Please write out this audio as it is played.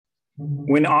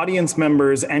When audience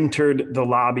members entered the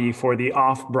lobby for the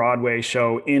off-Broadway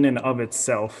show In and of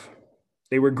Itself,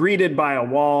 they were greeted by a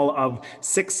wall of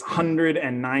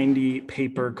 690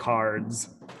 paper cards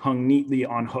hung neatly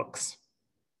on hooks.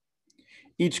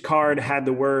 Each card had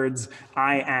the words,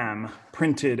 "I am,"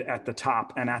 printed at the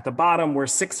top, and at the bottom were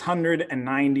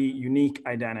 690 unique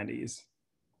identities.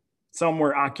 Some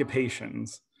were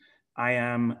occupations. I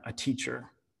am a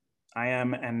teacher. I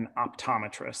am an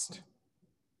optometrist.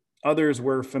 Others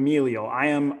were familial. I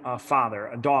am a father,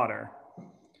 a daughter.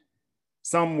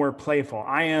 Some were playful.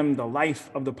 I am the life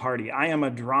of the party. I am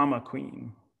a drama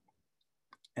queen.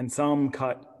 And some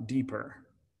cut deeper.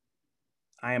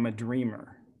 I am a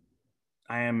dreamer.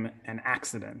 I am an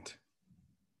accident.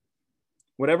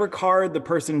 Whatever card the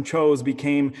person chose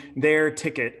became their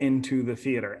ticket into the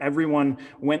theater. Everyone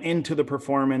went into the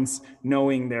performance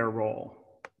knowing their role.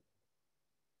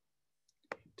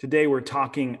 Today, we're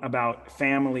talking about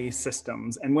family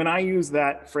systems. And when I use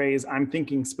that phrase, I'm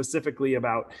thinking specifically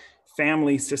about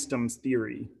family systems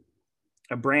theory,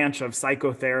 a branch of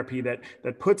psychotherapy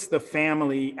that puts the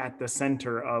family at the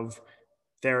center of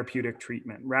therapeutic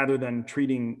treatment, rather than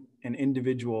treating an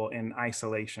individual in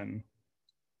isolation.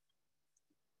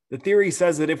 The theory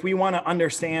says that if we want to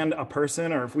understand a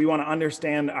person, or if we want to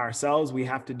understand ourselves, we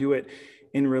have to do it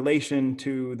in relation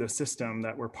to the system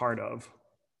that we're part of.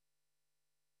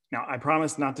 Now, I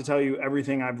promise not to tell you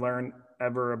everything I've learned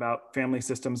ever about family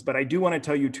systems, but I do want to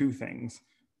tell you two things.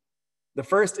 The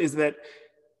first is that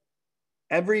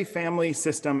every family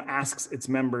system asks its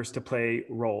members to play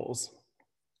roles.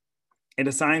 It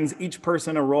assigns each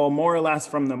person a role more or less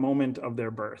from the moment of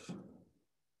their birth.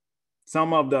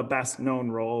 Some of the best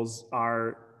known roles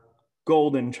are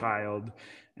golden child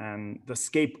and the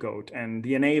scapegoat and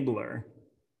the enabler.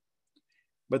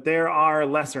 But there are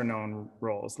lesser known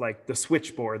roles, like the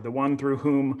switchboard, the one through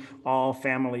whom all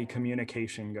family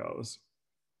communication goes,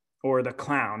 or the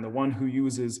clown, the one who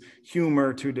uses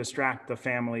humor to distract the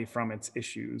family from its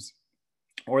issues,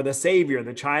 or the savior,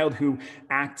 the child who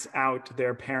acts out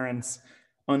their parents'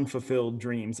 unfulfilled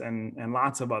dreams, and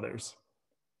lots of others.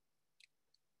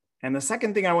 And the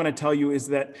second thing I want to tell you is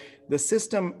that the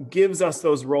system gives us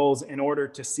those roles in order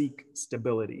to seek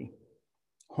stability,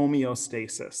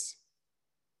 homeostasis.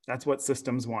 That's what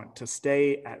systems want, to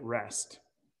stay at rest.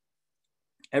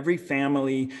 Every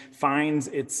family finds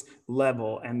its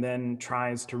level and then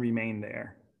tries to remain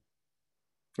there.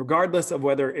 Regardless of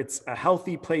whether it's a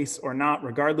healthy place or not,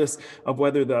 regardless of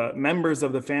whether the members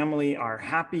of the family are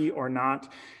happy or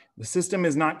not, the system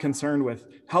is not concerned with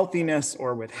healthiness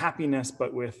or with happiness,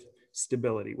 but with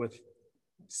stability, with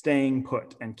staying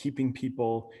put and keeping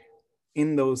people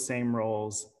in those same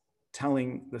roles,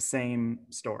 telling the same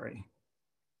story.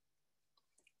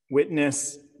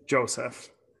 Witness Joseph,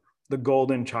 the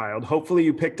golden child. Hopefully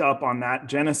you picked up on that.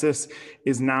 Genesis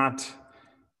is not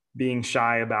being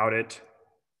shy about it.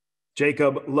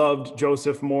 Jacob loved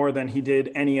Joseph more than he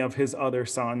did any of his other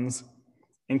sons.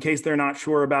 In case they're not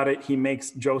sure about it, he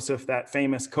makes Joseph that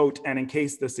famous coat. And in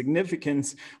case the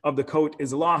significance of the coat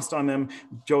is lost on them,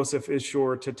 Joseph is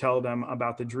sure to tell them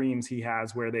about the dreams he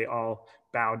has where they all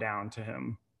bow down to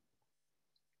him.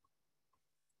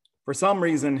 For some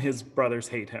reason, his brothers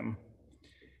hate him.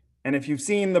 And if you've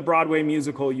seen the Broadway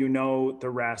musical, you know the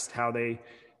rest, how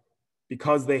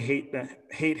because they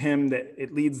hate him, that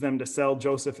it leads them to sell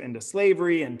Joseph into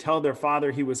slavery and tell their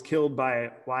father he was killed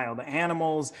by wild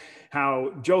animals,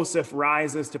 how Joseph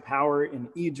rises to power in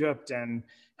Egypt, and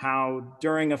how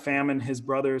during a famine, his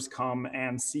brothers come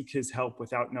and seek his help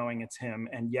without knowing it's him,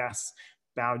 and yes,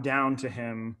 bow down to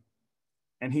him.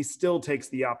 And he still takes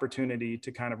the opportunity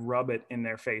to kind of rub it in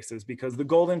their faces, because the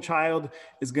golden child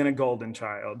is going to golden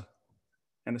child.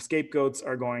 And the scapegoats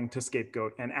are going to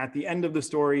scapegoat. And at the end of the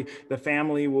story, the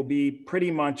family will be pretty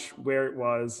much where it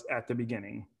was at the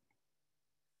beginning.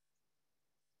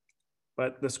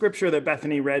 But the scripture that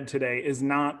Bethany read today is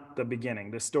not the beginning.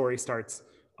 The story starts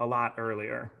a lot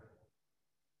earlier.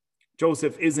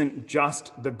 Joseph isn't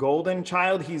just the golden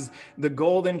child. He's the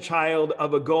golden child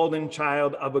of a golden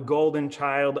child of a golden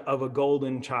child of a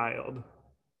golden child.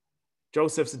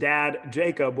 Joseph's dad,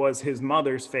 Jacob, was his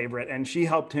mother's favorite, and she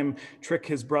helped him trick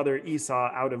his brother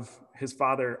Esau out of his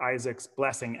father Isaac's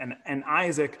blessing. And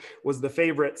Isaac was the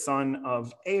favorite son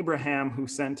of Abraham, who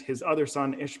sent his other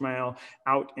son Ishmael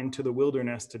out into the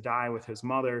wilderness to die with his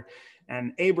mother.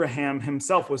 And Abraham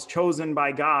himself was chosen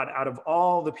by God out of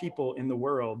all the people in the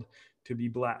world to be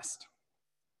blessed.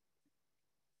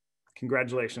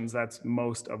 Congratulations, that's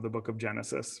most of the book of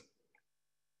Genesis.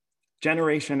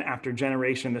 Generation after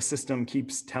generation, the system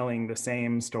keeps telling the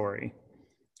same story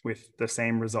with the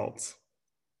same results.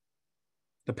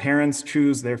 The parents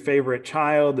choose their favorite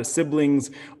child. The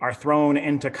siblings are thrown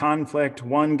into conflict.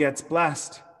 One gets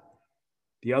blessed.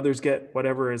 The others get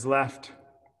whatever is left.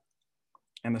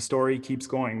 And the story keeps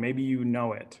going. Maybe you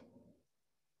know it.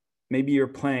 Maybe you're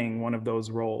playing one of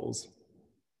those roles,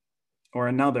 or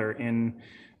another in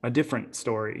a different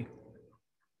story,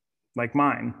 like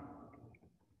mine.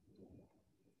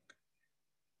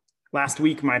 Last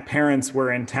week, my parents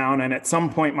were in town, and at some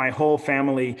point, my whole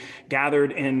family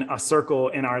gathered in a circle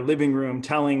in our living room,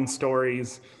 telling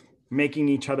stories, making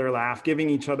each other laugh, giving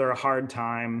each other a hard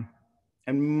time,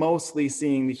 and mostly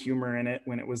seeing the humor in it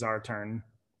when it was our turn.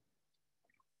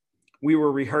 We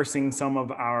were rehearsing some of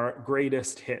our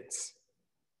greatest hits,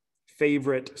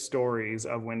 favorite stories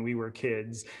of when we were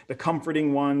kids, the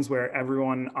comforting ones where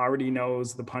everyone already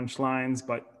knows the punchlines,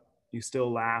 but you still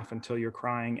laugh until you're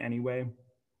crying anyway.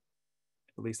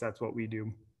 At least that's what we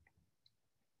do.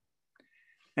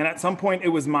 And at some point, it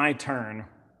was my turn.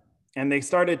 And they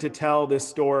started to tell this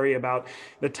story about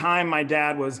the time my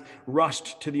dad was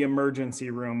rushed to the emergency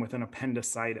room with an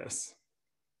appendicitis,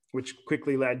 which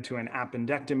quickly led to an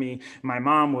appendectomy. My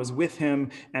mom was with him,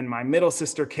 and my middle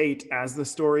sister, Kate, as the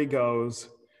story goes,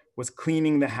 was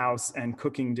cleaning the house and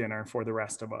cooking dinner for the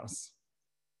rest of us.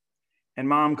 And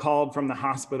Mom called from the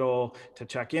hospital to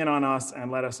check in on us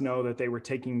and let us know that they were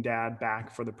taking Dad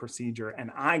back for the procedure.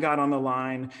 And I got on the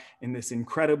line in this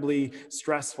incredibly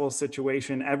stressful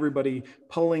situation, everybody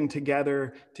pulling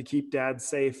together to keep Dad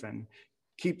safe and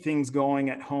keep things going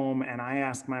at home. And I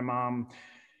asked my mom,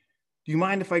 "Do you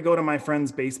mind if I go to my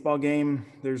friend's baseball game?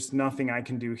 There's nothing I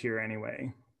can do here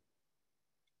anyway."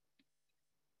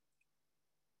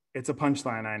 It's a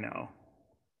punchline, I know.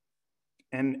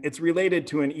 And it's related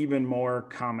to an even more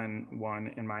common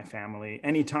one in my family.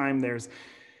 Anytime there's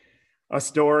a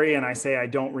story and I say I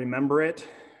don't remember it,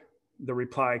 the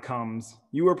reply comes,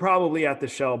 "You were probably at the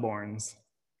Shelbournes."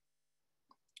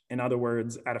 In other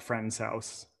words, at a friend's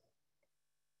house.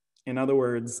 In other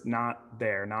words, not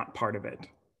there, not part of it.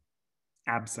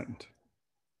 Absent.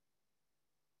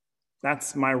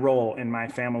 That's my role in my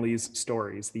family's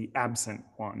stories, the absent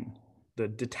one, the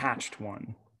detached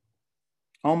one,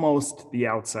 almost the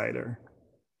outsider.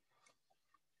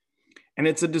 And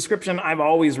it's a description I've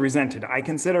always resented. I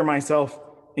consider myself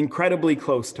incredibly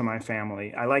close to my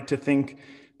family. I like to think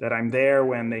that I'm there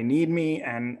when they need me,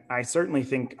 and I certainly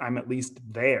think I'm at least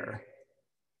there,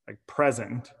 like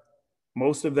present.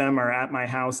 Most of them are at my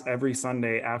house every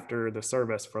Sunday after the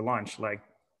service for lunch, like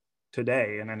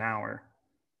today in an hour.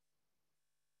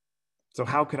 So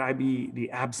how could I be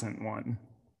the absent one?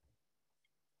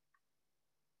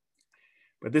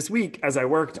 But this week, as I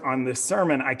worked on this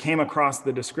sermon, I came across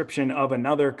the description of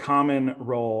another common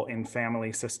role in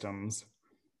family systems,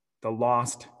 the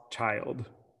lost child.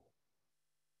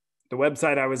 The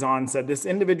website I was on said this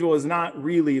individual is not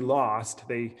really lost.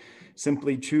 They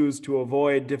simply choose to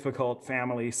avoid difficult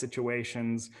family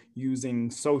situations using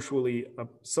socially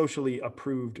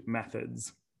approved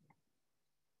methods.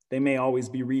 They may always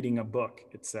be reading a book,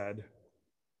 it said,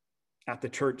 at the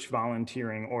church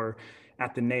volunteering, or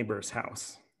at the neighbor's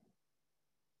house.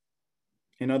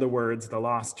 In other words, the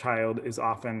lost child is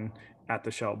often at the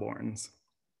Shelbournes.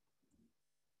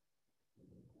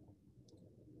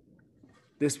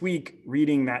 This week,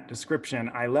 reading that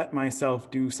description, I let myself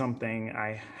do something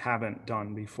I haven't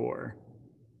done before.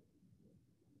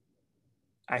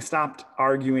 I stopped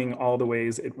arguing all the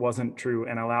ways it wasn't true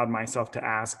and allowed myself to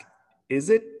ask, is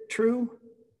it true?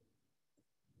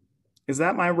 Is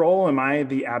that my role? Am I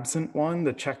the absent one,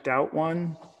 the checked out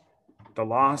one, the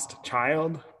lost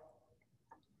child?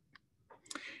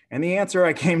 And the answer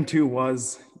I came to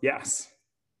was yes.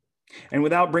 And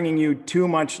without bringing you too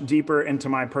much deeper into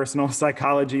my personal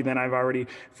psychology than I've already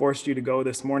forced you to go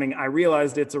this morning, I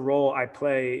realized it's a role I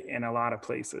play in a lot of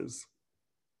places.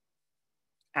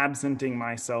 Absenting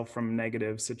myself from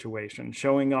negative situations,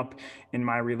 showing up in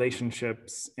my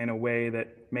relationships in a way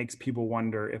that makes people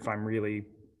wonder if I'm really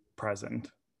present.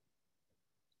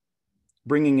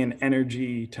 Bringing an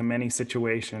energy to many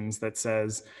situations that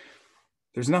says,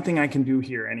 there's nothing I can do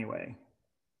here anyway.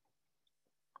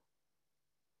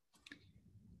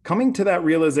 Coming to that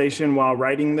realization while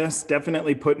writing this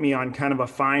definitely put me on kind of a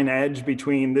fine edge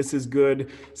between this is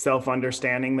good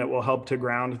self-understanding that will help to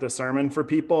ground the sermon for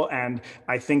people, and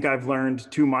I think I've learned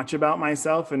too much about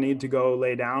myself and need to go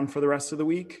lay down for the rest of the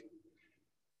week.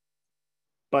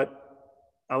 But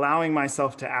allowing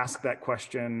myself to ask that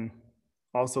question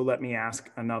also let me ask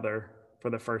another for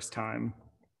the first time.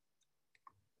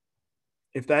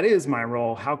 If that is my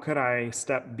role, how could I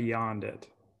step beyond it?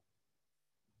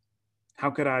 How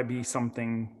could I be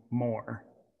something more?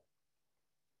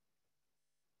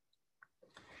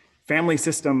 Family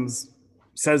systems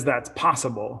says that's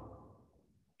possible.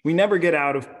 We never get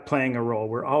out of playing a role.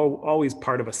 We're always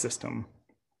part of a system.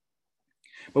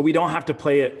 But we don't have to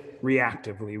play it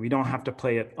reactively. We don't have to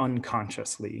play it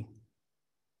unconsciously.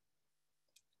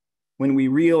 When we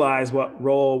realize what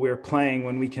role we're playing,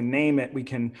 when we can name it, we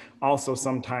can also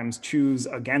sometimes choose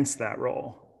against that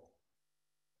role.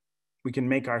 We can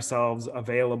make ourselves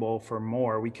available for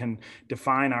more. We can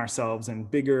define ourselves in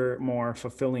bigger, more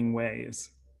fulfilling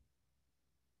ways.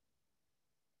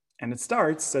 And it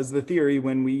starts, says the theory,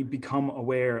 when we become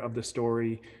aware of the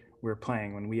story we're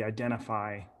playing, when we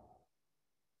identify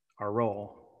our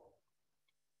role.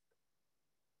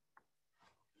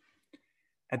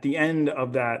 At the end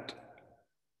of that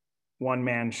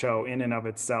one-man show, in and of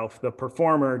itself, the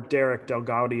performer, Derek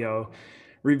DelGaudio,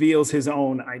 reveals his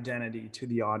own identity to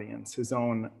the audience, his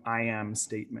own I am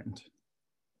statement.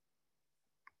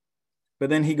 But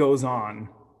then he goes on.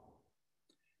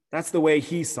 That's the way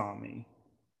he saw me.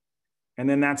 And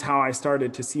then that's how I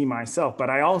started to see myself.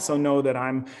 But I also know that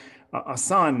I'm a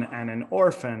son and an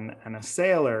orphan and a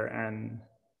sailor, and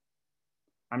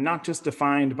I'm not just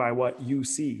defined by what you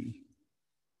see,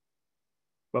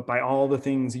 but by all the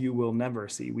things you will never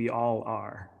see. We all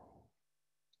are.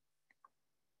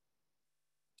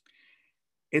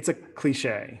 It's a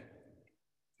cliche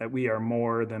that we are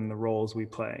more than the roles we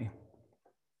play,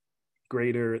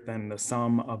 greater than the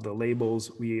sum of the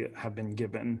labels we have been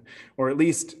given, or at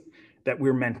least that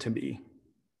we're meant to be,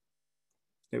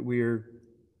 that we're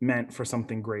meant for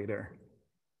something greater.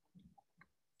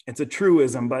 It's a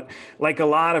truism, but like a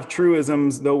lot of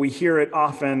truisms, though we hear it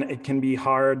often, it can be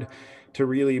hard to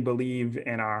really believe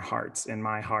in our hearts, in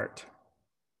my heart.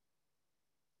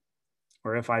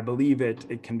 Or if I believe it,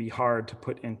 it can be hard to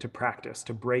put into practice,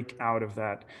 to break out of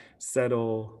that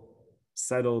settled,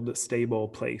 stable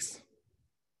place,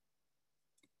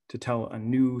 to tell a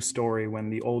new story when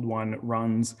the old one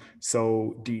runs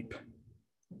so deep,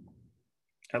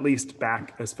 at least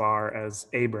back as far as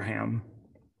Abraham,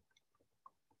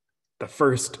 the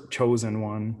first chosen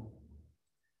one.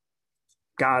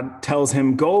 God tells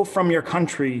him, go from your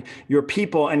country, your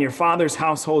people, and your father's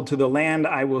household to the land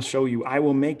I will show you. I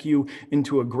will make you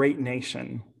into a great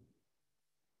nation,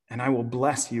 and I will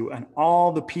bless you, and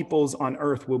all the peoples on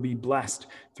earth will be blessed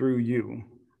through you.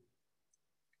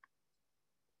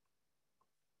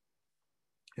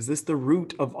 Is this the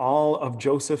root of all of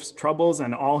Joseph's troubles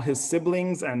and all his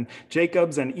siblings and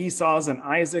Jacob's and Esau's and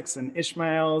Isaac's and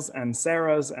Ishmael's and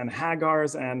Sarah's and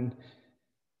Hagar's and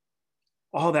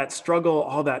all that struggle,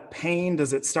 all that pain?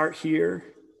 Does it start here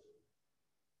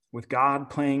with God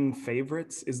playing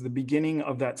favorites? Is the beginning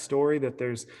of that story that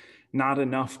there's not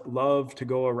enough love to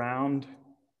go around,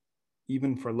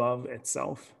 even for love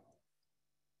itself?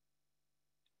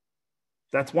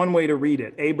 That's one way to read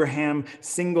it. Abraham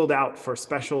singled out for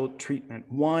special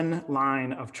treatment, one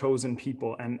line of chosen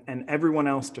people, and everyone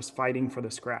else just fighting for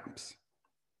the scraps.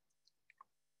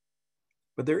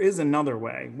 But there is another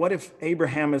way. What if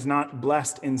Abraham is not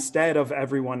blessed instead of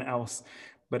everyone else,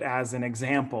 but as an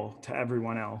example to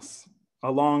everyone else,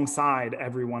 alongside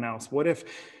everyone else? What if,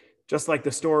 just like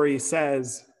the story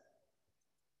says,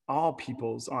 all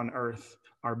peoples on earth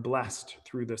are blessed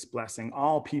through this blessing?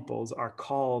 All peoples are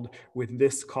called with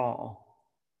this call.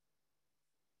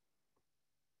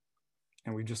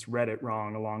 And we just read it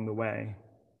wrong along the way.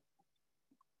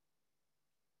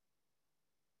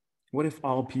 What if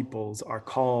all peoples are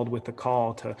called with the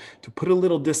call to put a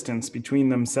little distance between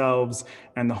themselves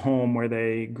and the home where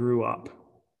they grew up,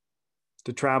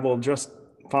 to travel just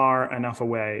far enough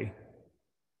away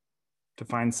to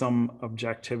find some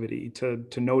objectivity, to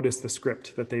notice the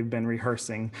script that they've been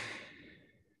rehearsing,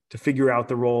 to figure out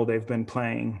the role they've been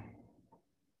playing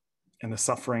and the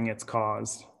suffering it's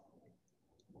caused,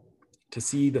 to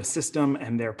see the system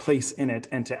and their place in it,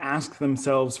 and to ask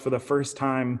themselves for the first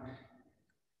time,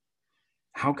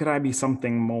 how could I be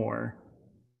something more?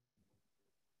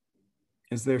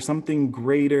 Is there something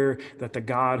greater that the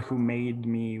God who made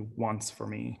me wants for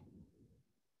me?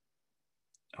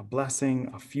 A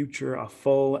blessing, a future, a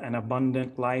full and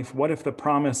abundant life? What if the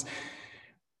promise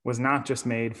was not just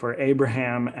made for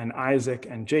Abraham and Isaac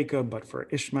and Jacob, but for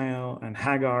Ishmael and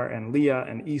Hagar and Leah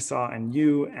and Esau and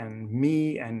you and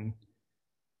me and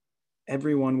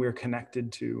everyone we're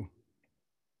connected to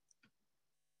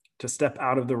step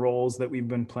out of the roles that we've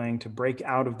been playing, to break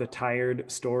out of the tired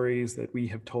stories that we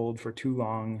have told for too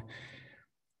long,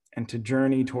 and to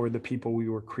journey toward the people we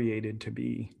were created to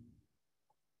be,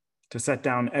 to set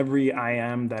down every I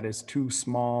am that is too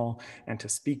small, and to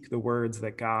speak the words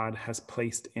that God has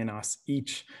placed in us,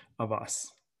 each of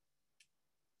us,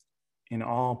 in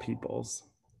all peoples,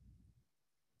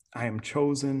 I am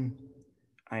chosen.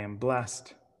 I am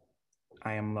blessed.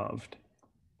 I am loved.